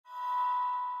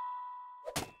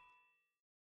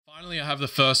Finally, I have the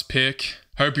first pick.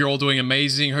 Hope you're all doing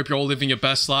amazing. Hope you're all living your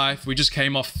best life. We just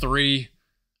came off 3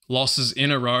 losses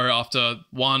in a row after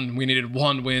we needed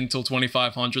 1 win till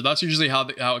 2,500. That's usually how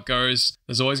it goes.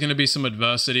 There's always going to be some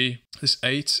adversity. This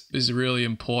 8 is really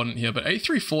important here, but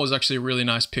 834 is actually a really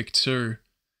nice pick too.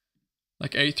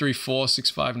 Like 834,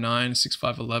 659,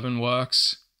 6511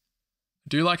 works. I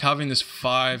do like having this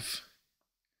 5.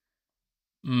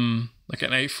 Like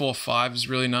an 845 is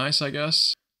really nice, I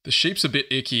guess. The sheep's a bit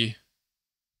icky.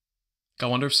 I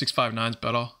wonder if 659 is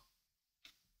better.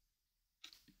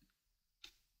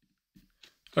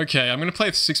 Okay, I'm going to play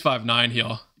with 659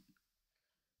 here.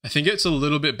 I think it's a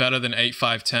little bit better than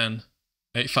 8510.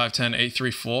 8510,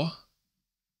 834.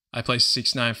 I play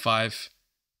 695,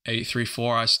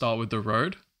 834. I start with the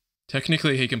road.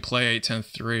 Technically, he can play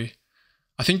 810-3.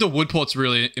 I think the wood port's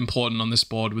really important on this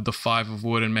board with the 5 of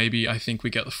wood, and maybe I think we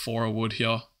get the 4 of wood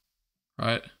here.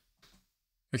 Right?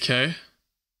 Okay.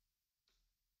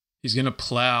 He's going to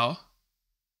plow.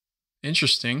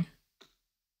 Interesting.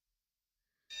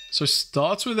 So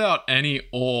starts without any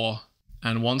ore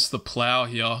and wants the plow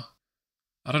here.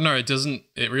 I don't know,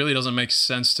 it really doesn't make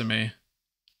sense to me.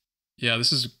 Yeah,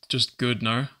 this is just good,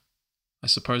 no? I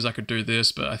suppose I could do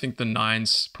this, but I think the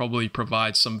 9s probably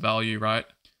provide some value, right?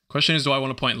 Question is, do I want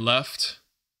to point left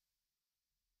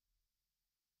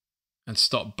and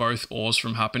stop both ores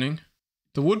from happening?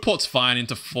 The wood port's fine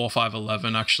into 4, 5,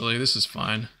 11, actually. This is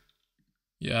fine.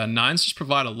 Yeah, 9s just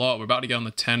provide a lot. We're about to get on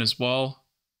the 10 as well.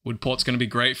 Wood port's going to be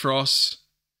great for us.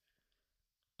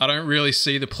 I don't really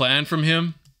see the plan from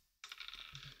him.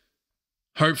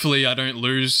 Hopefully I don't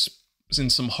lose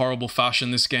in some horrible fashion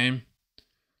this game.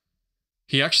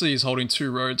 He actually is holding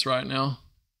 2 roads right now.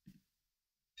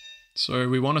 So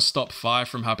we want to stop 5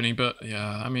 from happening, but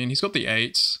yeah, I mean, he's got the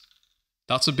 8s.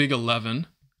 That's a big 11.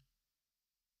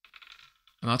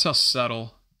 And that's our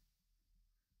settle.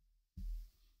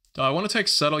 Do I want to take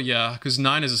settle? Yeah, because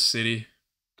 9 is a city.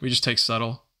 We just take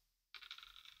settle.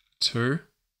 2.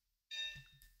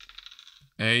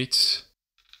 8.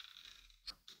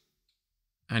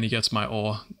 And he gets my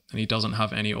ore. And he doesn't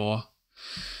have any ore.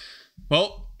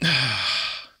 Well,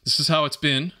 this is how it's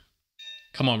been.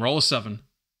 Come on, roll a 7.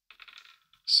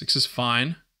 6 is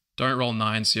fine. Don't roll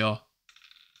 9s here.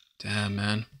 Damn,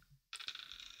 man.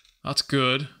 That's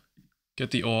good.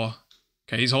 Get the ore.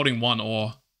 Okay, he's holding 1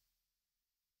 ore.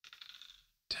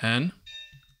 10.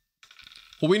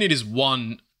 All we need is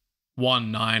 1,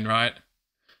 9, right?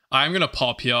 I'm going to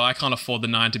pop here. I can't afford the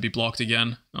 9 to be blocked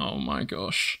again. Oh my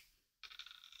gosh.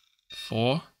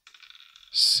 4.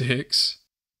 6.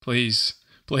 Please.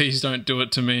 Please don't do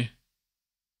it to me.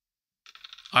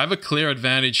 I have a clear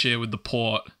advantage here with the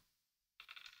port.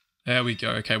 There we go.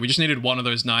 Okay, we just needed 1 of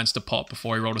those 9s to pop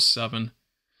before he rolled a 7.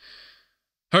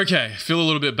 Okay, feel a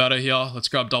little bit better here. Let's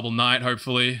grab double knight,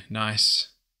 hopefully. Nice.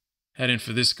 Head in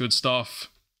for this good stuff.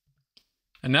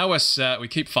 And now we're set. We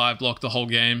keep 5 block the whole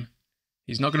game.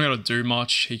 He's not going to be able to do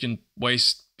much. He can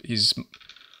waste his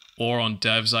ore on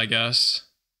devs, I guess.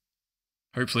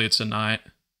 Hopefully it's a knight.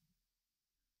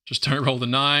 Just don't roll the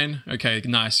 9. Okay,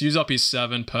 nice. Use up his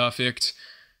 7. Perfect.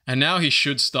 And now he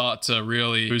should start to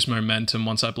really boost momentum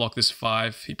once I block this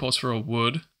 5. He pours for a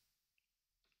wood.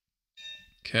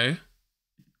 Okay.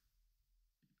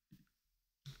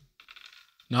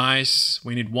 Nice.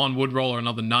 We need 1 wood roll or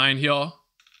another 9 here.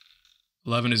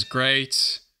 11 is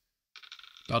great.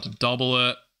 About to double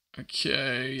it.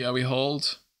 Okay, yeah, we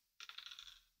hold.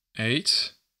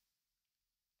 8.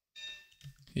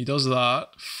 He does that.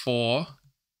 4.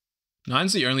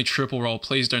 9's the only triple roll.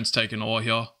 Please don't take an ore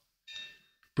here.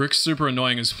 Brick's super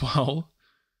annoying as well.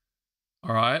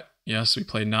 Alright. Yes, we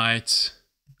play knight.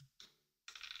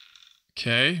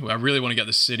 Okay. I really want to get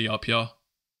the city up here.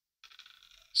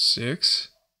 6.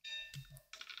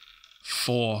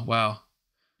 4. Wow.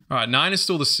 Alright, 9 is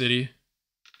still the city.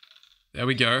 There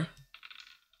we go.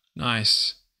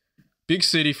 Nice. Big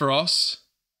city for us.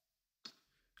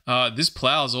 This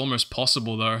plow is almost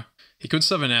possible though. He could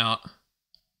 7 out.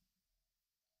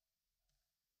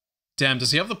 Damn,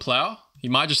 does he have the plow? He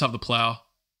might just have the plow.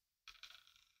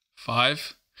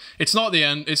 5. It's not the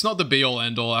end. It's not the be all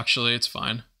end all actually. It's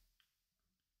fine.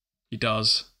 He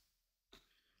does.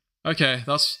 Okay,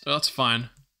 that's fine.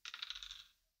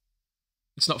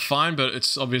 It's not fine, but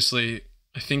it's obviously,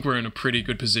 I think we're in a pretty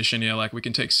good position here. Like we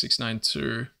can take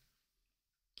 692.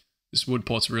 This wood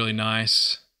port's really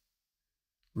nice.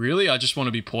 Really, I just want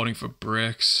to be porting for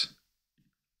bricks.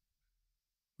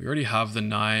 We already have the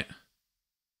knight.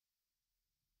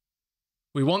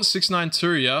 We want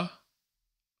 692, yeah?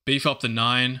 Beef up the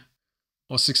 9.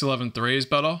 Or 611-3 is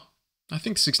better. I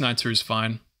think 692 is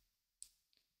fine.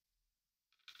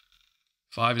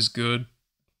 5 is good.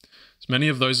 many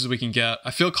of those as we can get.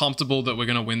 I feel comfortable that we're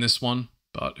going to win this one,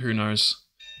 but who knows.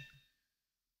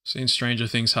 Seen stranger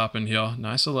things happen here.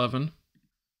 Nice 11.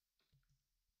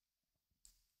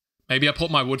 Maybe I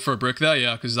put my wood for a brick there.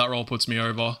 Yeah, because that roll puts me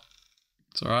over.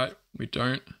 It's all right. We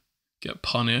don't get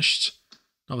punished.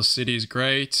 Another city is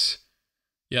great.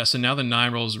 Yeah, so now the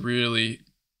 9 rolls really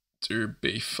do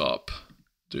beef up.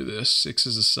 Do this. 6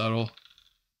 is a settle.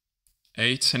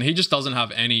 8. And he just doesn't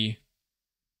have anything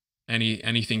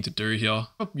to do here.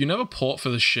 You never port for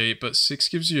the sheep, but 6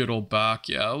 gives you it all back.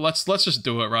 Yeah, let's just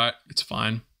do it, right? It's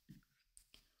fine.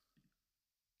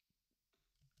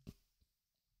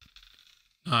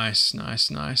 Nice, nice,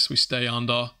 nice. We stay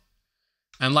under.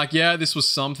 And like, yeah, this was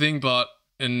something, but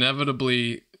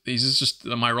inevitably, these is just,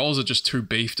 my rolls are just too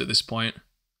beefed at this point.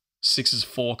 6 is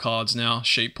 4 cards now.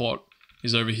 Sheep port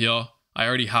is over here. I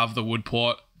already have the wood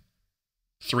port.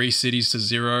 3 cities to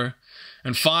 0.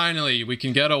 And finally, we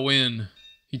can get a win.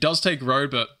 He does take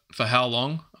road, but for how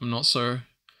long? I'm not so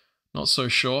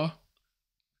sure.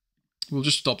 We'll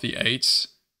just stop the 8s.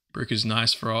 Brick is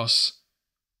nice for us.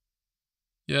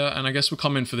 Yeah, and I guess we'll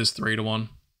come in for this 3-1.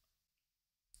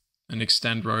 And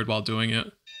extend road while doing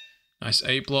it. Nice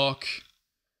 8 block.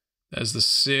 There's the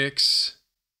 6.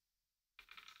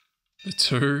 The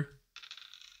 2.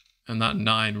 And that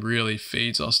 9 really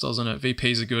feeds us, doesn't it?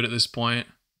 VPs are good at this point.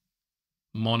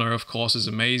 Mono, of course, is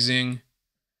amazing.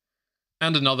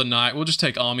 And another knight. We'll just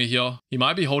take army here. He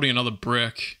might be holding another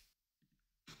brick.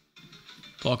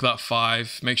 Block that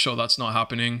 5. Make sure that's not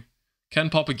happening. Can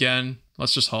pop again.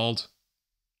 Let's just hold.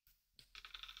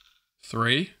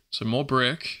 3. So more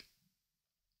brick.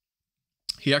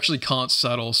 He actually can't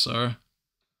settle, so...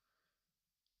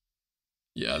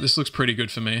 yeah, this looks pretty good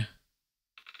for me.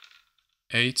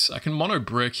 8. I can mono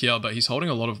brick here, but he's holding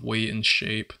a lot of wheat and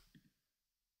sheep.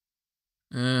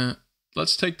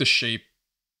 Let's take the sheep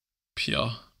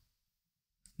here.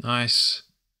 Nice.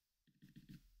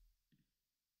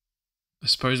 I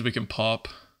suppose we can pop.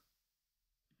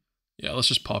 Yeah, let's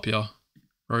just pop here.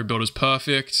 Road builder's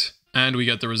perfect. And we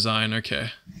get the resign,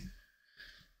 okay.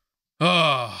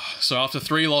 Oh, so after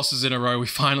 3 losses in a row, we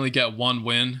finally get 1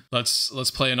 win. Let's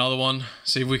play another one.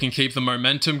 See if we can keep the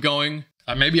momentum going.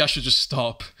 Maybe I should just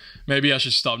stop. Maybe I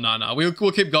should stop. Nah. We'll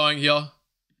keep going here.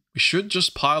 We should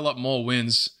just pile up more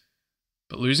wins.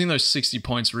 But losing those 60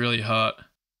 points really hurt.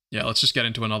 Yeah, let's just get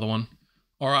into another one.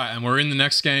 All right, and we're in the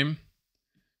next game.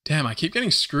 Damn, I keep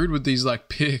getting screwed with these, like,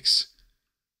 picks.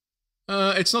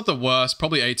 It's not the worst.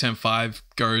 Probably 8-10-5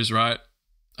 goes, right?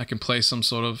 I can play some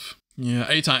sort of... yeah,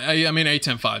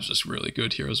 8-10-5 is just really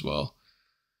good here as well.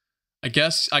 I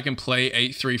guess I can play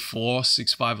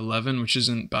 8-3-4, 6-5-11, which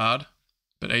isn't bad.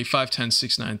 But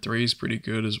 8-5-10, 6-9-3 is pretty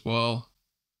good as well.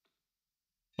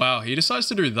 Wow, he decides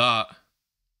to do that.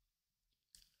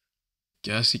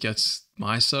 Guess he gets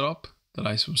my setup that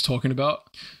I was talking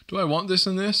about. Do I want this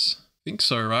and this? I think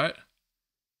so, right?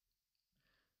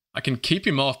 I can keep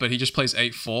him off, but he just plays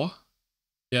 8-4.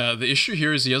 Yeah, the issue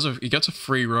here is he gets a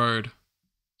free road.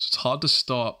 So it's hard to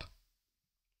stop.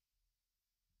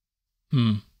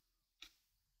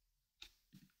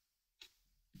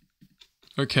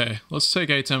 Okay, let's take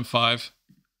 8-10-5.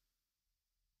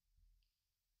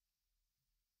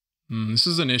 This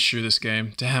is an issue, this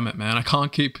game. Damn it, man. I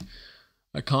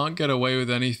can't get away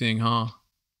with anything, huh?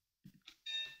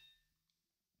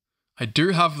 I do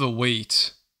have the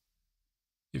wheat.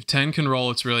 If 10 can roll,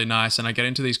 it's really nice, and I get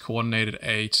into these coordinated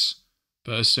 8s.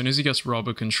 But as soon as he gets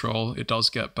robber control, it does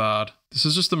get bad. This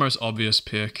is just the most obvious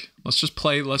pick. Let's just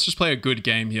play a good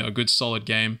game here, a good solid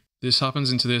game. This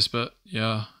happens into this, but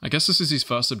yeah. I guess this is his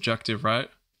first objective, right?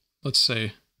 Let's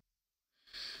see.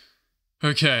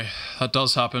 Okay, that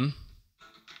does happen.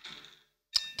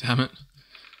 Damn it.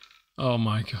 Oh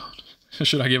my god.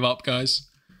 Should I give up, guys?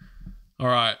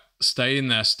 Alright, stay in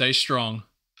there, stay strong.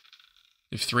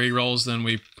 If 3 rolls, then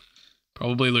we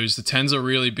probably lose. The 10s are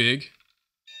really big.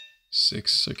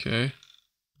 6, okay.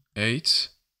 8.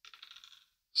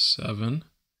 7.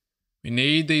 We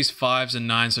need these 5s and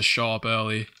 9s to show up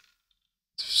early.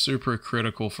 It's super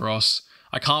critical for us.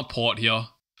 I can't port here.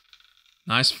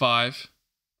 Nice 5.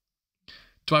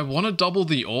 Do I want to double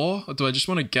the ore? Or do I just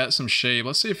want to get some sheep?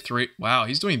 Let's see if 3... wow,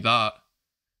 he's doing that.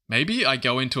 Maybe I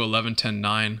go into 11, 10,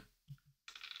 9.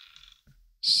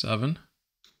 7.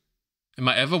 Am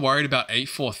I ever worried about 8,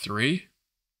 4, 3?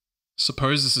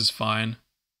 Suppose this is fine.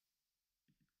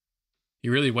 He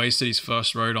really wasted his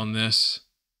first road on this.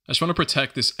 I just want to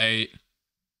protect this 8.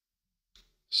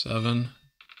 7.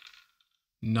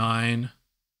 9.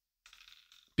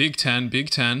 Big 10, big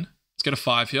 10. Let's get a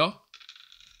 5 here.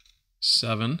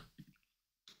 7.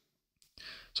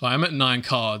 So I'm at 9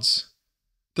 cards.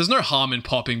 There's no harm in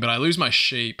popping, but I lose my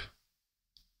sheep.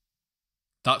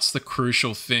 That's the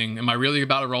crucial thing. Am I really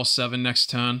about to roll 7 next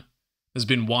turn? There's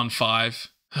been 1-5.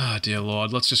 Ah, dear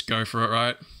Lord. Let's just go for it,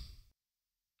 right?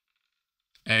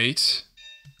 8.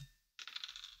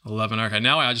 11. Okay,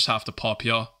 now I just have to pop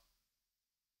here.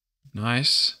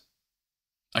 Nice.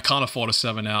 I can't afford a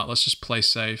 7 out. Let's just play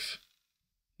safe.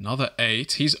 Another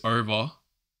 8. He's over.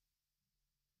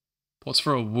 What's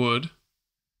for a wood?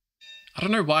 I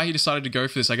don't know why he decided to go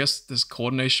for this. I guess there's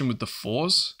coordination with the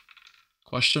 4s?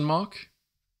 Question mark?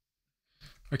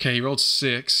 Okay, he rolled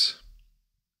 6.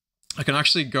 I can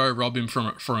actually go rob him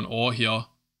for an ore here.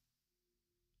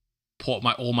 Port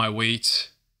all my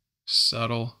wheat.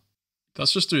 Settle.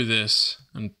 Let's just do this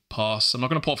and pass. I'm not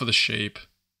going to port for the sheep.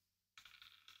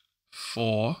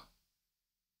 4.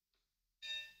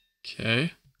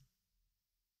 Okay.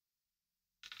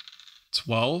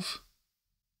 12.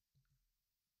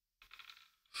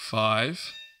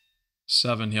 5.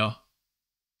 7 here.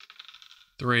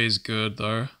 3 is good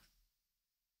though.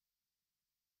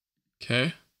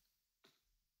 Okay.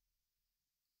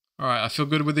 Alright, I feel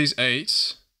good with these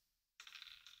 8s.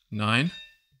 9.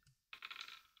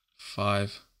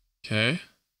 5. Okay.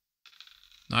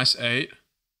 Nice 8.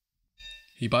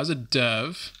 He buys a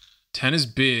dev. 10 is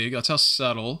big. That's our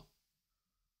settle.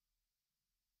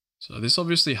 So this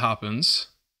obviously happens.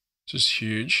 Which is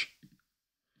huge.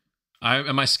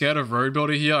 Am I scared of road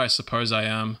builder here? I suppose I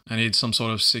am. I need some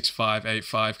sort of 6-5,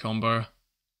 8-5 combo.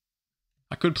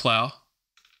 I could plow.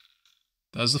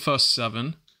 There's the first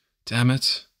 7. Damn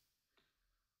it.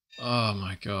 Oh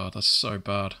my god, that's so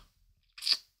bad.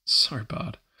 So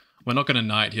bad. We're not going to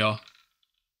knight here.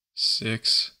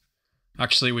 6.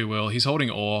 Actually, we will. He's holding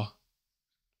ore.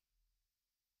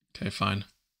 Okay, fine.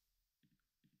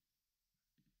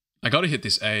 I gotta hit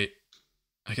this 8.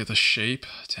 I get the sheep.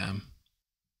 Damn.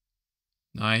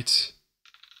 Knight.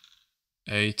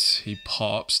 8. He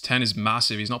pops. 10 is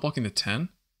massive. He's not blocking the 10.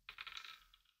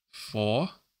 4.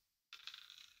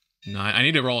 9. I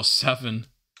need to roll a 7.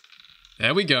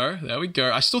 There we go. There we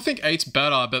go. I still think 8's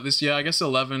better, but this, yeah, I guess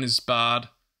 11 is bad.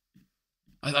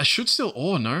 I should still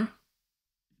ore, no?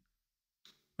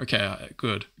 Okay,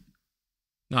 good.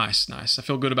 Nice, nice. I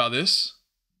feel good about this.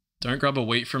 Don't grab a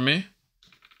wheat from me.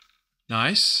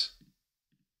 Nice.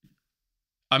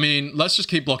 I mean, let's just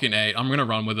keep blocking 8. I'm going to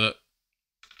run with it.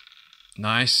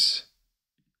 Nice.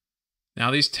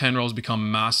 Now these 10 rolls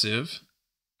become massive.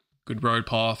 Good road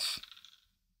path.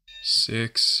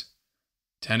 6.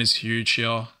 10 is huge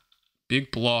here.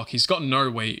 Big block. He's got no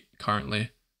wheat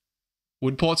currently.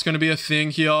 Woodport's going to be a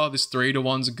thing here. This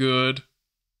 3-to-1's good.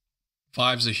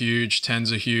 5s are huge.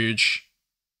 10s are huge.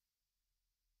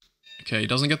 Okay, he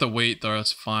doesn't get the wheat though.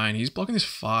 That's fine. He's blocking this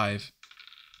 5.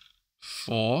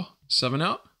 4. 7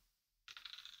 out.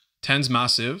 10's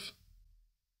massive.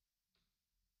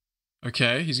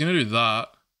 Okay, he's going to do that.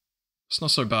 It's not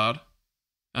so bad.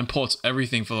 And ports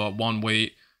everything for the 1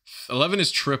 wheat. 11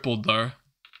 is tripled though.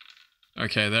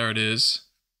 Okay, there it is.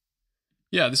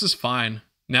 Yeah, this is fine.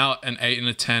 Now an 8 and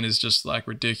a 10 is just like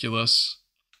ridiculous.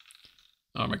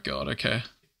 Oh my god, okay.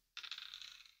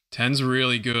 10's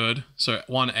really good. So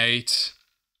 1 8.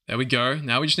 There we go.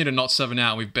 Now we just need to not 7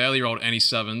 out. We've barely rolled any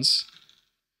 7s.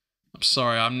 I'm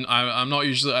sorry, I'm not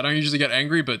usually, I don't usually get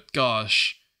angry, but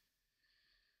gosh.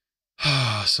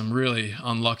 Some really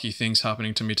unlucky things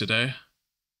happening to me today.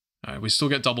 Alright, we still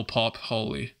get double pop.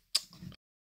 Holy.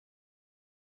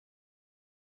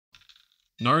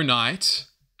 No knight.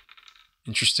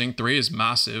 Interesting. 3 is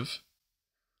massive.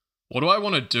 What do I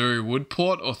want to do?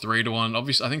 Woodport or 3-to-1?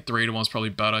 Obviously, I think 3-to-1's probably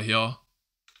better here.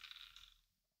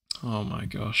 Oh my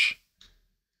gosh.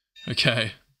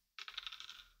 Okay.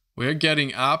 We're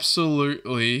getting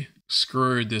absolutely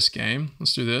screwed this game.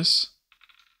 Let's do this.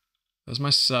 There's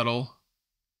my settle.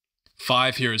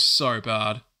 5 here is so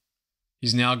bad.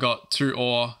 He's now got 2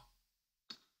 ore.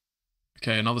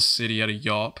 Okay, another city at a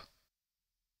yop.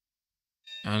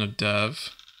 And a dev.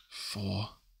 4.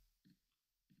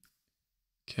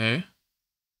 Okay.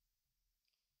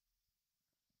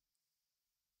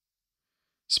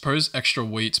 Suppose extra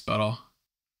wheat's better.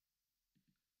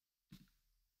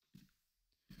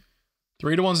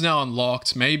 3-to-1's now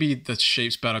unlocked. Maybe the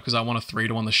sheep's better because I want to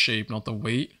 3-to-1 the sheep, not the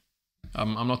wheat.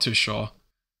 I'm not too sure.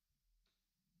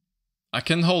 I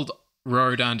can hold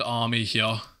road and army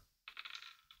here.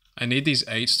 I need these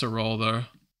 8s to roll though.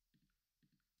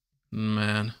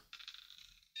 Man.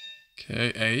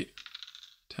 Okay, 8.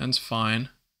 10's fine.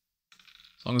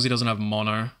 As long as he doesn't have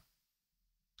mono.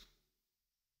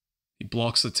 He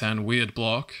blocks the 10. Weird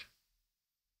block.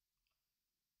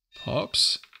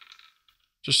 Pops.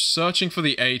 Just searching for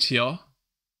the 8 here.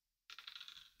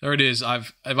 There it is.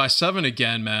 If I 7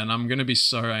 again, man, I'm gonna be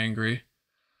so angry.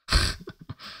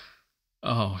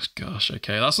 Oh, gosh,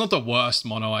 okay. That's not the worst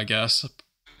mono, I guess.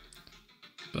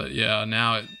 But yeah,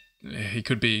 now he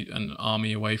could be an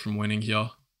army away from winning here.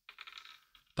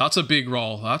 That's a big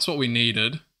roll. That's what we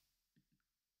needed.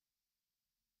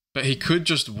 But he could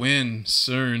just win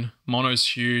soon.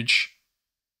 Mono's huge.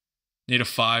 Need a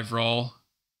 5 roll.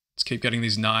 Let's keep getting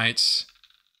these knights.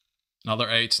 Another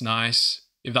 8's nice.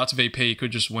 If that's VP, he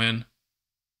could just win.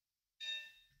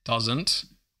 Doesn't.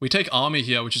 We take army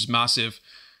here, which is massive.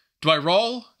 Do I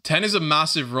roll? 10 is a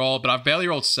massive roll, but I've barely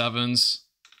rolled 7s.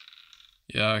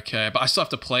 Yeah, okay. But I still have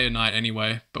to play a knight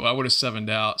anyway. But I would have 7'd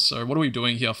out. So what are we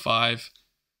doing here? 5.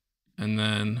 And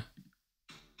then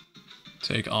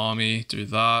take army. Do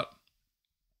that.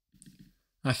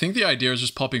 I think the idea is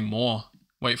just popping more.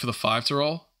 Wait for the 5 to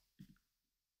roll.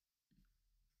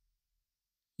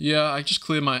 Yeah, I just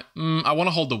clear my... I want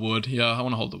to hold the wood. Yeah, I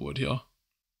want to hold the wood here.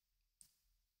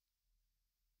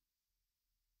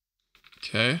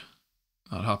 Okay.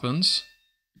 That happens.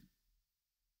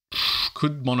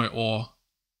 Could mono or...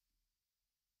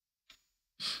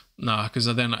 Nah, because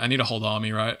then I need to hold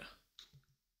army, right?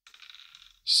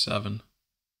 7.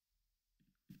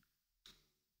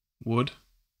 Wood.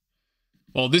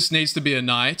 Well, this needs to be a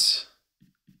knight.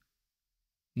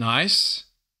 Nice.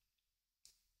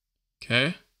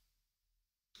 Okay.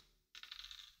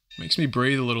 Makes me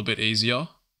breathe a little bit easier.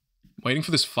 Waiting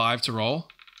for this 5 to roll.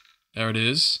 There it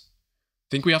is.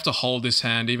 Think we have to hold this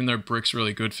hand, even though brick's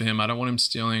really good for him. I don't want him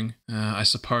stealing. I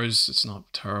suppose it's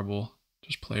not terrible.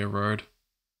 Just play a road.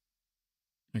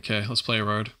 Okay, let's play a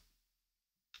road.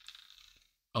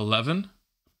 11.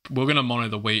 We're going to mono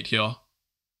the wheat here.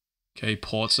 Okay,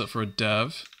 ports it for a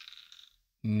dev.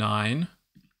 9.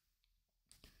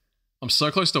 I'm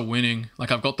so close to winning.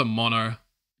 Like, I've got the mono.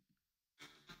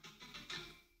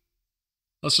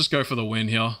 Let's just go for the win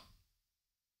here.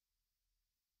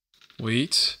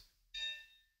 Wheat.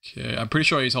 Okay, I'm pretty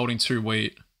sure he's holding 2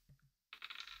 wheat.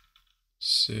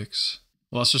 6.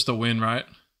 Well, that's just a win, right?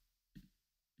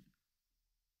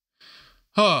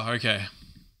 Oh, okay.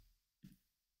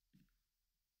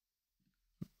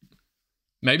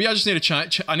 Maybe I just need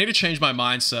to I need to change my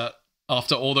mindset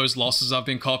after all those losses I've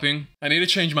been copying. I need to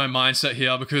change my mindset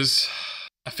here because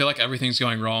I feel like everything's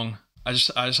going wrong. I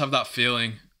just have that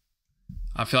feeling.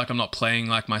 I feel like I'm not playing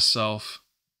like myself.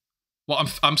 Well,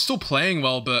 I'm still playing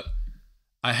well, but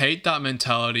I hate that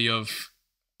mentality of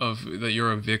that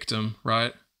you're a victim,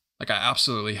 right? Like, I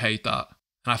absolutely hate that.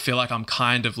 And I feel like I'm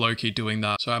kind of low-key doing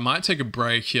that. So I might take a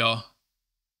break here.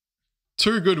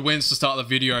 2 good wins to start the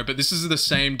video, but this is the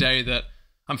same day that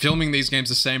I'm filming these games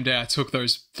the same day I took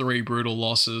those 3 brutal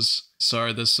losses.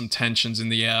 So there's some tensions in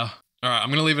the air. Alright, I'm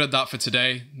going to leave it at that for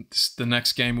today. The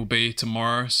next game will be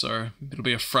tomorrow, so it'll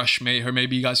be a fresh me. Or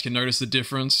maybe you guys can notice the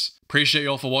difference. Appreciate you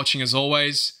all for watching as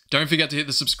always. Don't forget to hit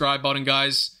the subscribe button,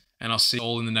 guys. And I'll see you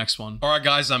all in the next one. Alright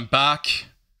guys, I'm back.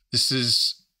 This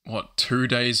is, what, 2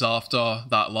 days after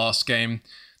that last game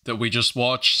that we just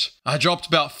watched. I dropped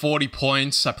about 40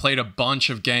 points. I played a bunch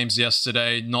of games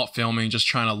yesterday, not filming, just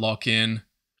trying to lock in.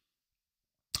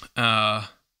 Yeah,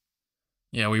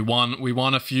 we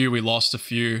won a few, we lost a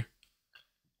few.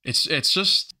 It's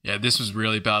just, yeah, this was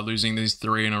really bad, losing these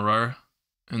 3 in a row.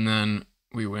 And then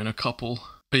we win a couple.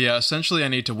 But yeah, essentially I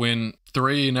need to win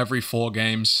 3 in every 4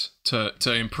 games to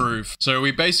improve. So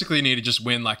we basically need to just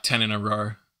win like 10 in a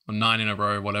row, or 9 in a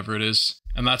row, whatever it is.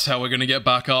 And that's how we're going to get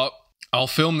back up. I'll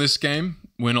film this game,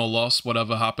 win or loss,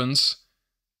 whatever happens.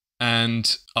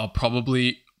 And I'll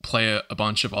probably play a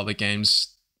bunch of other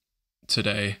games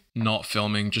today, not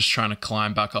filming, just trying to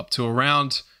climb back up to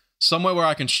around somewhere where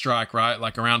I can strike, right?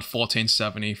 Like around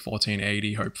 1470,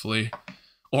 1480, hopefully.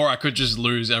 Or I could just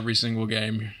lose every single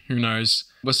game. Who knows?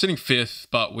 We're sitting 5th,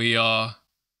 but we are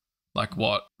like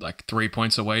what? Like 3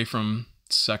 points away from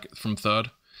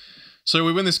 3rd. So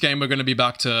we win this game, we're going to be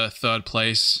back to 3rd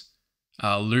place.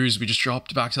 Lose, we just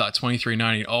dropped back to that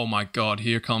 2390. Oh my god,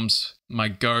 here comes my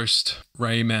ghost,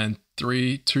 Rayman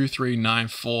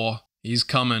 32394. He's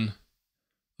coming.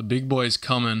 The big boy's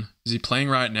coming. Is he playing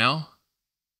right now?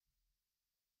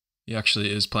 He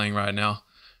actually is playing right now.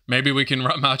 Maybe we can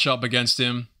match up against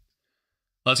him.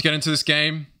 Let's get into this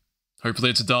game.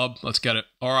 Hopefully it's a dub. Let's get it.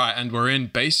 Alright, and we're in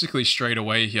basically straight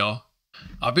away here.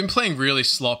 I've been playing really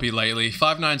sloppy lately.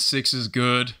 596 is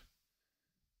good.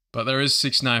 But there is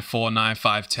 694,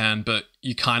 9510. But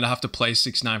you kind of have to play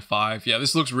 695. Yeah,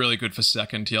 this looks really good for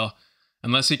 2nd here.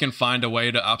 Unless he can find a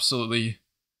way to absolutely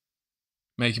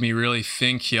make me really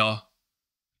think here.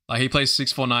 Like, he plays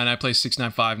 649, I play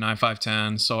 695,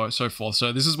 9510, so forth.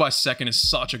 So this is why 2nd is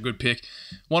such a good pick.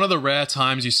 One of the rare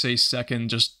times you see 2nd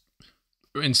just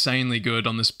insanely good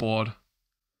on this board.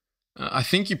 I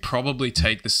think you probably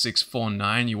take the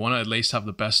 6-4-9. You want to at least have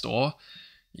the best ore.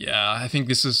 Yeah, I think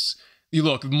this is... You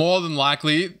look, more than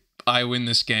likely, I win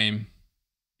this game.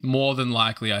 More than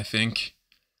likely, I think.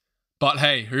 But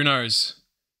hey, who knows?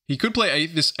 He could play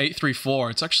this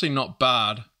 8-3-4. It's actually not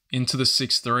bad into the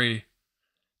 6-3.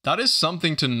 That is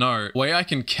something to note. The way I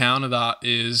can counter that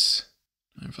is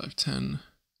 9-5-10.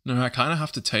 No, I kind of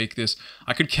have to take this.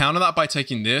 I could counter that by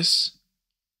taking this.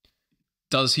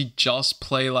 Does he just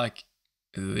play like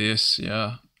this?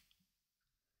 Yeah.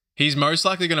 He's most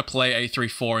likely going to play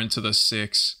 8-3-4 into the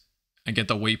 6 and get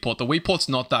the wheat port. The wheat port's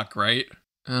not that great.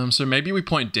 So maybe we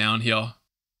point down here.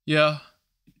 Yeah.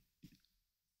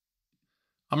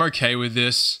 I'm okay with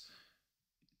this.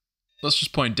 Let's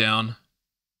just point down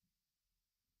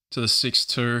to the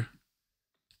 6-2.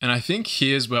 And I think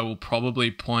here's where we'll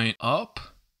probably point up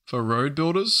for road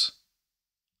builders.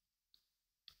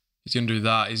 He's going to do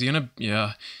that. Is he going to...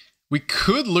 Yeah. We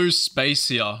could lose space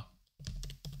here.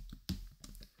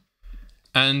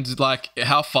 And, like,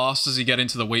 how fast does he get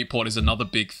into the wheat port is another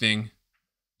big thing.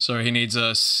 So he needs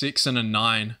a 6 and a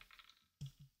 9.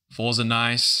 4s are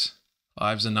nice.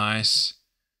 5s are nice.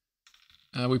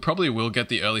 We probably will get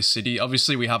the early city.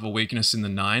 Obviously, we have a weakness in the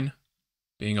 9,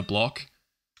 being a block.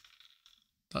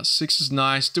 That 6 is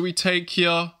nice. Do we take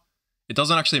here? It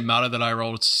doesn't actually matter that I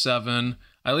rolled 7.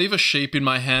 I leave a sheep in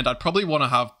my hand. I'd probably want to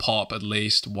have pop at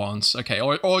least once. Okay,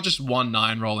 or just 1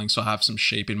 9 rolling so I have some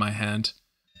sheep in my hand.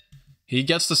 He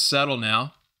gets to settle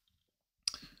now.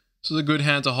 This is a good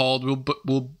hand to hold.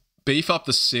 We'll beef up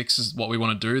the 6 is what we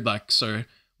want to do. Like, so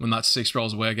when that 6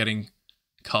 rolls, we're getting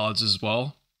cards as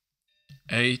well.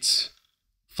 8,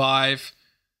 5.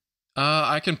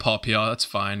 I can pop here. That's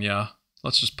fine, yeah.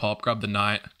 Let's just pop. Grab the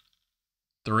knight.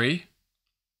 3.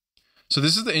 So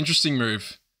this is the interesting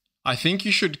move. I think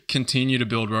you should continue to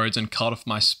build roads and cut off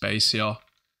my space here.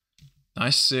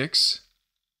 Nice 6.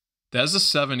 There's the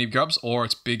 7. He grabs ore.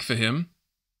 It's big for him.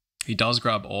 He does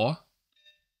grab ore.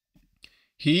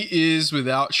 He is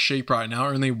without sheep right now.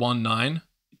 Only 1 9.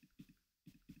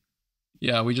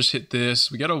 Yeah, we just hit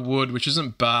this. We get a wood, which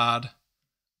isn't bad.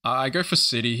 I go for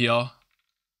city here.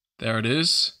 There it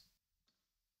is.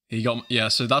 He got... Yeah,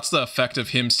 so that's the effect of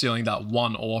him stealing that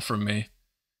 1 ore from me.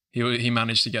 He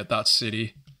managed to get that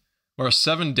city. We're a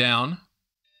 7 down.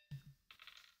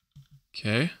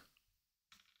 Okay.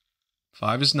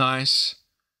 5 is nice.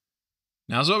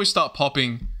 Now's where we start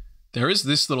popping. There is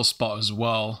this little spot as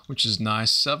well, which is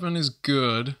nice. 7 is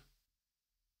good.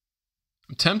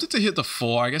 I'm tempted to hit the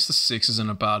 4. I guess the 6 isn't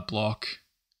a bad block.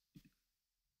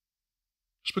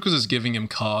 Just because it's giving him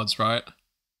cards, right?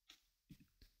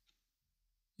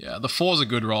 Yeah, the 4 is a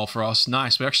good roll for us.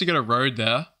 Nice. We actually get a road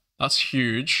there. That's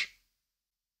huge.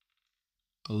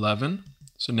 11.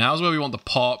 So now's where we want the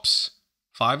pops.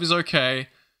 5 is okay.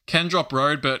 Can drop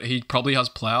road, but he probably has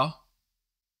plow.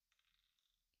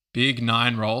 Big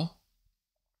 9 roll.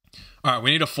 Alright,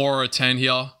 we need a 4 or a 10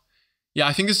 here. Yeah,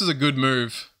 I think this is a good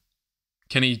move.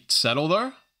 Can he settle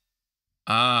though?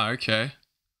 Ah, okay.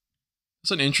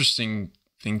 That's an interesting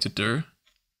thing to do.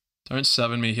 Don't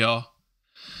 7 me here.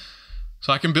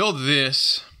 So I can build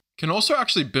this. Can also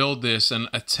actually build this and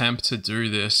attempt to do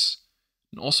this.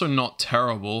 And also not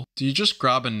terrible. Do you just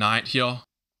grab a knight here?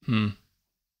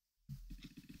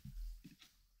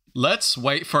 Let's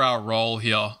wait for our roll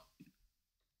here.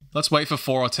 Let's wait for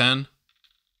 4 or 10.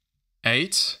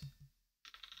 8.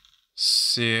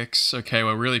 6. Okay,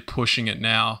 we're really pushing it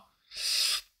now.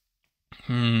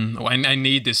 I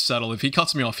need this settle. If he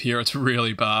cuts me off here, it's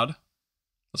really bad.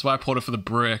 That's why I put it for the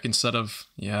brick instead of...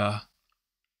 Yeah.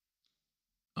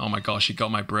 Oh my gosh, he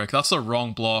got my brick. That's the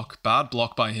wrong block. Bad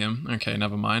block by him. Okay,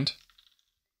 never mind.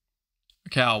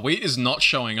 Okay, our wheat is not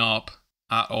showing up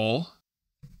at all.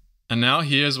 And now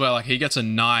here's where like he gets a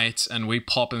knight and we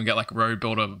pop and get like road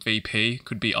builder VP.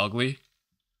 Could be ugly.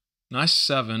 Nice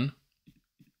 7.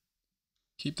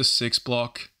 Keep the 6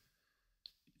 block.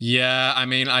 Yeah, I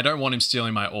mean, I don't want him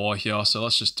stealing my ore here, so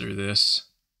let's just do this.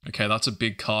 Okay, that's a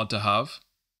big card to have.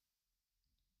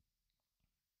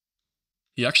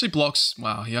 He actually blocks...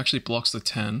 Wow, he actually blocks the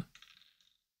 10.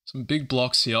 Some big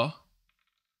blocks here.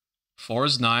 4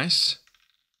 is nice.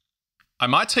 I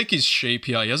might take his sheep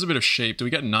here. He has a bit of sheep. Do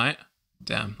we get knight?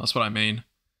 Damn, that's what I mean.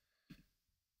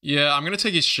 Yeah, I'm going to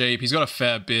take his sheep. He's got a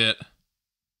fair bit.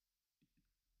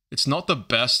 It's not the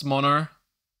best mono,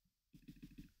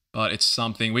 but it's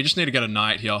something. We just need to get a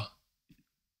knight here.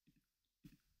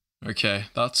 Okay,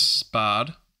 that's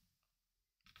bad.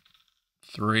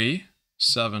 3,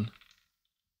 7.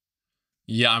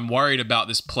 Yeah, I'm worried about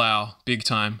this plow. Big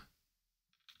time.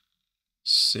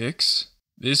 6.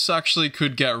 This actually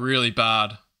could get really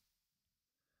bad.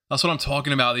 That's what I'm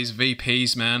talking about, these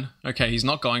VPs, man. Okay, he's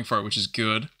not going for it, which is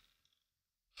good.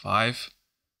 5.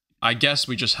 I guess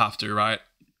we just have to, right?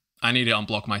 I need to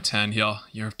unblock my 10 here.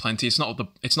 You have plenty. It's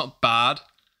not bad,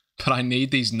 but I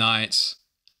need these knights.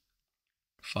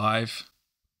 5.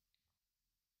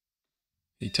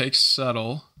 He takes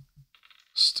settle.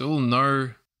 Still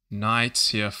no knights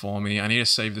here for me. I need to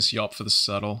save this yop for the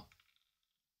settle.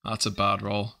 That's a bad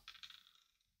roll.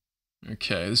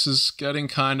 Okay, this is getting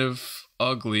kind of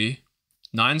ugly.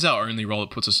 9's our only roll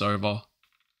that puts us over.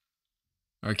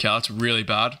 Okay, that's really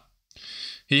bad.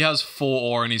 He has 4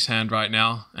 ore in his hand right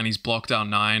now, and he's blocked our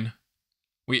 9.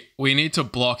 We need to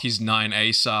block his 9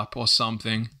 ASAP or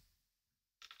something.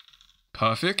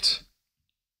 Perfect.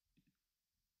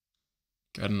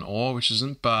 Get an ore, which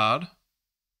isn't bad.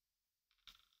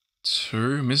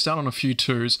 2. Missed out on a few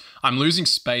 2s. I'm losing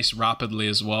space rapidly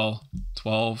as well.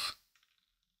 12.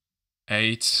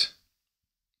 8.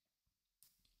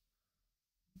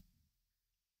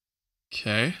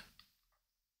 Okay.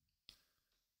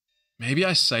 Maybe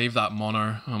I save that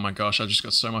mono. Oh my gosh, I just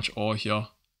got so much ore here.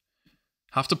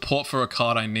 Have to port for a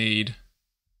card I need.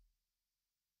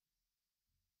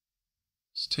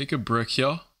 Let's take a brick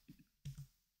here.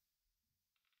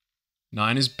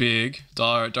 9 is big.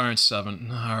 Don't 7.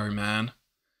 No, man.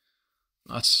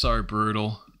 That's so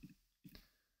brutal.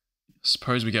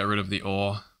 Suppose we get rid of the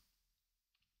ore.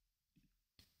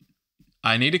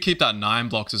 I need to keep that 9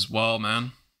 blocked as well,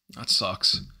 man. That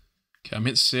sucks. Okay, I'm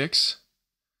hit 6.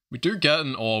 We do get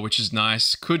an ore, which is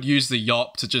nice. Could use the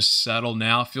yop to just settle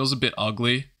now. Feels a bit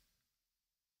ugly.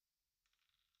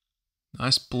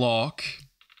 Nice block.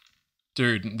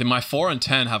 Dude, my 4 and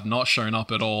 10 have not shown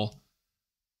up at all.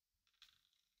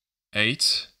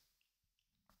 8.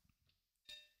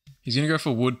 He's gonna go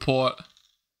for wood port.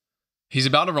 He's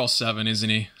about to roll 7, isn't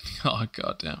he? Oh,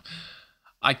 goddamn.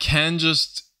 I can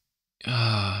just...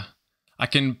 I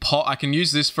can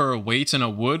use this for a wheat and a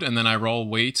wood, and then I roll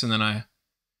wheat, and then I...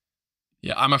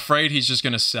 Yeah, I'm afraid he's just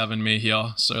going to 7 me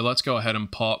here. So let's go ahead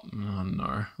and pop. Oh,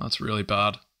 no. That's really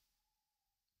bad.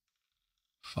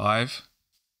 5.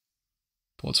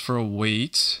 Ports for a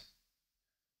wheat.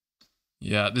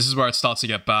 Yeah, this is where it starts to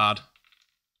get bad.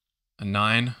 A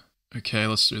 9. Okay,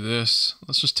 let's do this.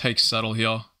 Let's just take settle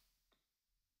here.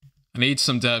 I need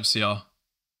some devs here.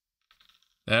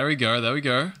 There we go, there we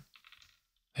go.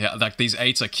 Yeah, like these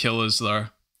 8s are killers though.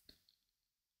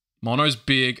 Mono's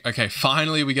big. Okay,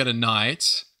 finally we get a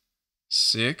knight.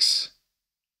 6.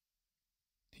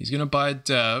 He's gonna buy a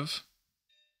dev.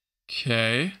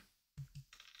 Okay.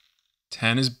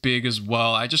 10 is big as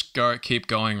well. I just keep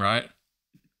going, right?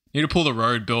 Need to pull the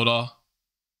road builder.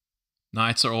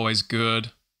 Knights are always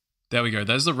good. There we go.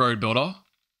 There's the road builder.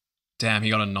 Damn, he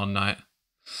got a non-knight.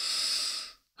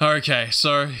 Okay,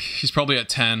 so he's probably at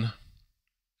 10.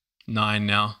 9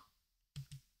 now.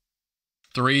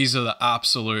 3s are the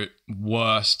absolute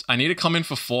worst. I need to come in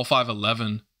for 4, 5,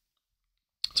 11.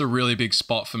 It's a really big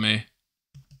spot for me.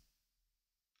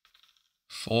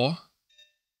 4.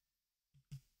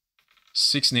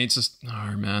 6 needs to...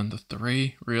 No, man. The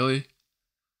 3? Really?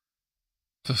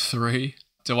 The 3?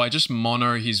 Do I just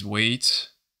mono his wheat?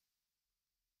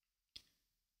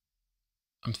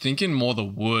 I'm thinking more the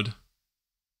wood.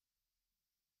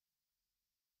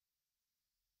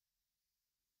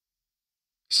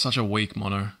 Such a weak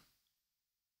mono.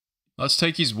 Let's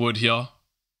take his wood here.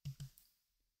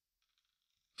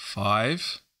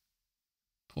 5.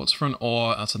 Ports for an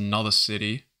ore. That's another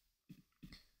city.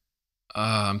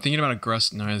 I'm thinking about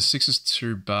aggressive. No, the 6 is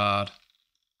too bad.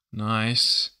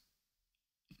 Nice.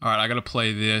 Alright, I gotta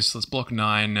play this. Let's block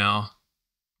 9 now.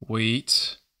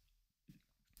 Wheat.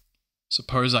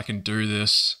 Suppose I can do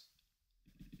this.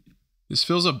 This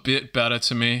feels a bit better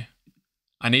to me.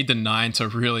 I need the 9 to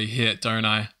really hit, don't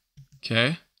I?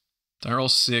 Okay. Don't roll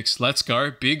 6. Let's go.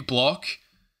 Big block.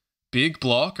 Big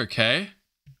block, okay.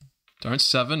 Don't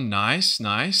 7. Nice,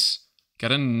 nice.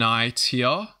 Get a knight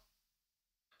here.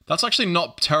 That's actually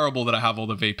not terrible that I have all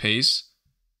the VPs.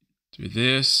 Do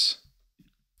this.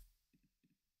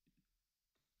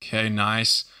 Okay,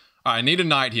 nice. Alright, I need a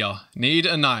knight here. Need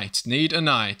a knight. Need a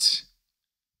knight.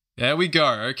 There we go.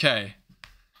 Okay.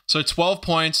 So 12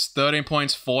 points, 13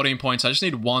 points, 14 points. I just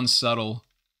need 1 settle.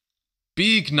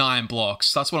 Big 9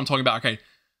 blocks. That's what I'm talking about. Okay.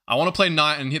 I want to play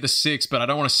knight and hit the 6, but I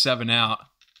don't want to 7 out.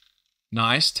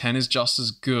 Nice. 10 is just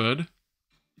as good.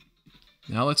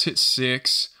 Now let's hit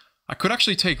 6. I could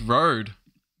actually take road.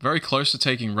 Very close to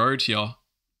taking road here.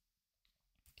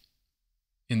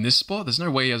 In this spot? There's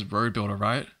no way he has road builder,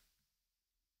 right?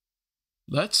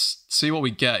 Let's see what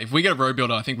we get. If we get a road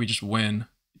builder, I think we just win.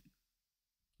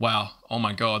 Wow. Oh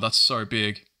my god, that's so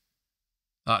big.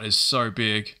 That is so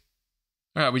big.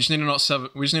 All right, we just need to not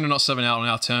seven out on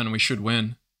our turn, and we should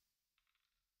win.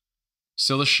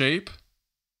 Still a sheep.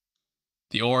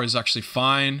 The ore is actually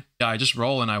fine. Yeah, I just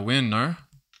roll and I win, no?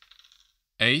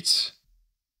 8.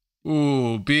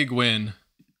 Ooh, big win.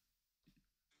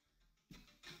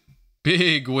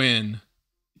 Big win.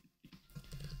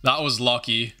 That was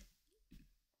lucky.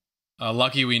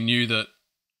 Lucky we knew that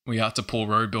we had to pull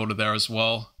Road Builder there as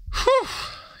well. Whew.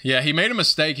 Yeah, he made a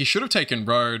mistake. He should have taken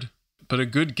Road, but a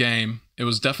good game. It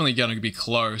was definitely going to be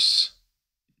close.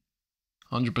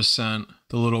 100%.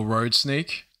 The little road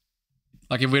sneak.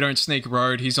 Like, if we don't sneak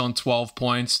Road, he's on 12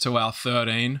 points to our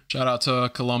 13. Shout out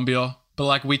to Colombia. But,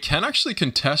 like, we can actually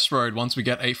contest Road once we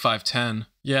get 8, 5, 10.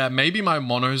 Yeah, maybe my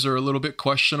monos are a little bit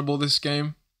questionable this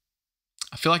game.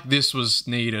 I feel like this was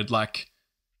needed. Like,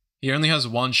 he only has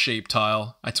 1 sheep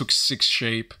tile. I took 6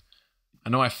 sheep. I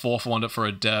know I 4-for-1'd it for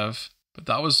a dev, but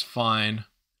that was fine.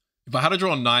 If I had to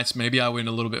draw knights, maybe I win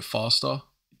a little bit faster.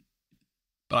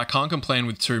 But I can't complain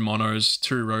with 2 monos,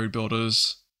 2 road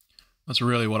builders. That's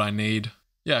really what I need.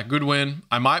 Yeah, good win.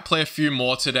 I might play a few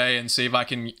more today and see if I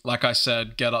can, like I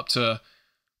said, get up to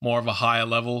more of a higher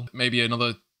level. Maybe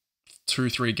another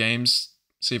 2-3 games.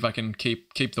 See if I can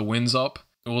keep the wins up.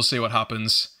 We'll see what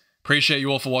happens. Appreciate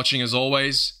you all for watching as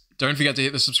always. Don't forget to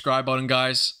hit the subscribe button,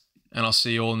 guys. And I'll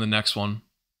see you all in the next one.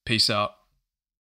 Peace out.